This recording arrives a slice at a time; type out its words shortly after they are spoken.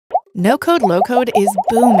No-code, low-code is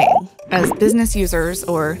booming as business users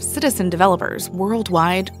or citizen developers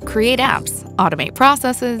worldwide create apps, automate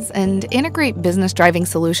processes, and integrate business-driving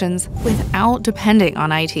solutions without depending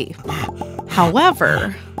on IT.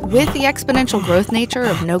 However, with the exponential growth nature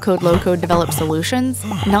of no-code, low-code developed solutions,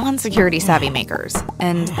 non-security savvy makers,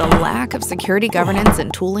 and the lack of security governance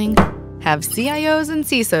and tooling have CIOs and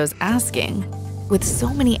CISOs asking, with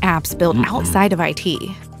so many apps built outside of IT,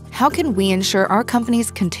 how can we ensure our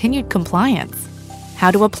company's continued compliance?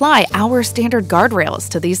 How to apply our standard guardrails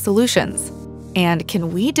to these solutions? And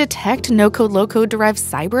can we detect no-code, low-code derived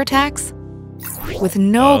cyber attacks? With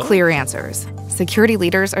no clear answers, security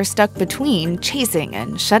leaders are stuck between chasing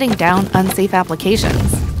and shutting down unsafe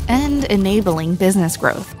applications and enabling business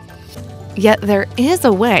growth. Yet there is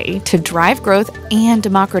a way to drive growth and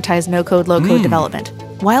democratize no-code, low-code development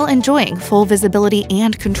while enjoying full visibility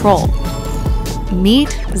and control. Meet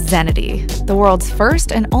Zenity, the world's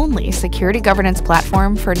first and only security governance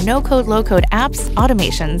platform for no-code, low-code apps,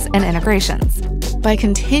 automations, and integrations. By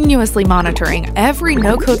continuously monitoring every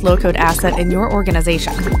no-code, low-code asset in your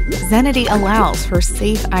organization, Zenity allows for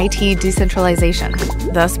safe IT decentralization,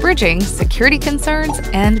 thus bridging security concerns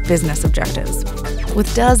and business objectives.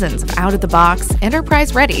 With dozens of out-of-the-box,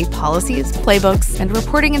 enterprise-ready policies, playbooks, and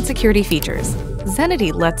reporting and security features,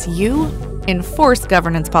 Zenity lets you enforce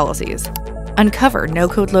governance policies, uncover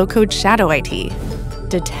no-code, low-code shadow IT,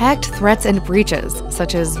 detect threats and breaches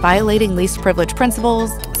such as violating least privilege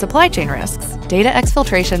principles, supply chain risks, data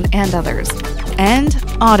exfiltration, and others, and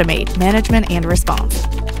automate management and response.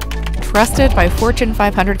 Trusted by Fortune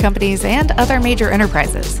 500 companies and other major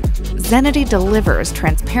enterprises, Zenity delivers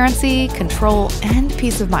transparency, control, and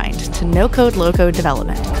peace of mind to no-code, low-code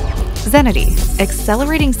development. Zenity,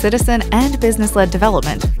 accelerating citizen and business-led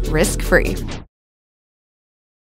development risk-free.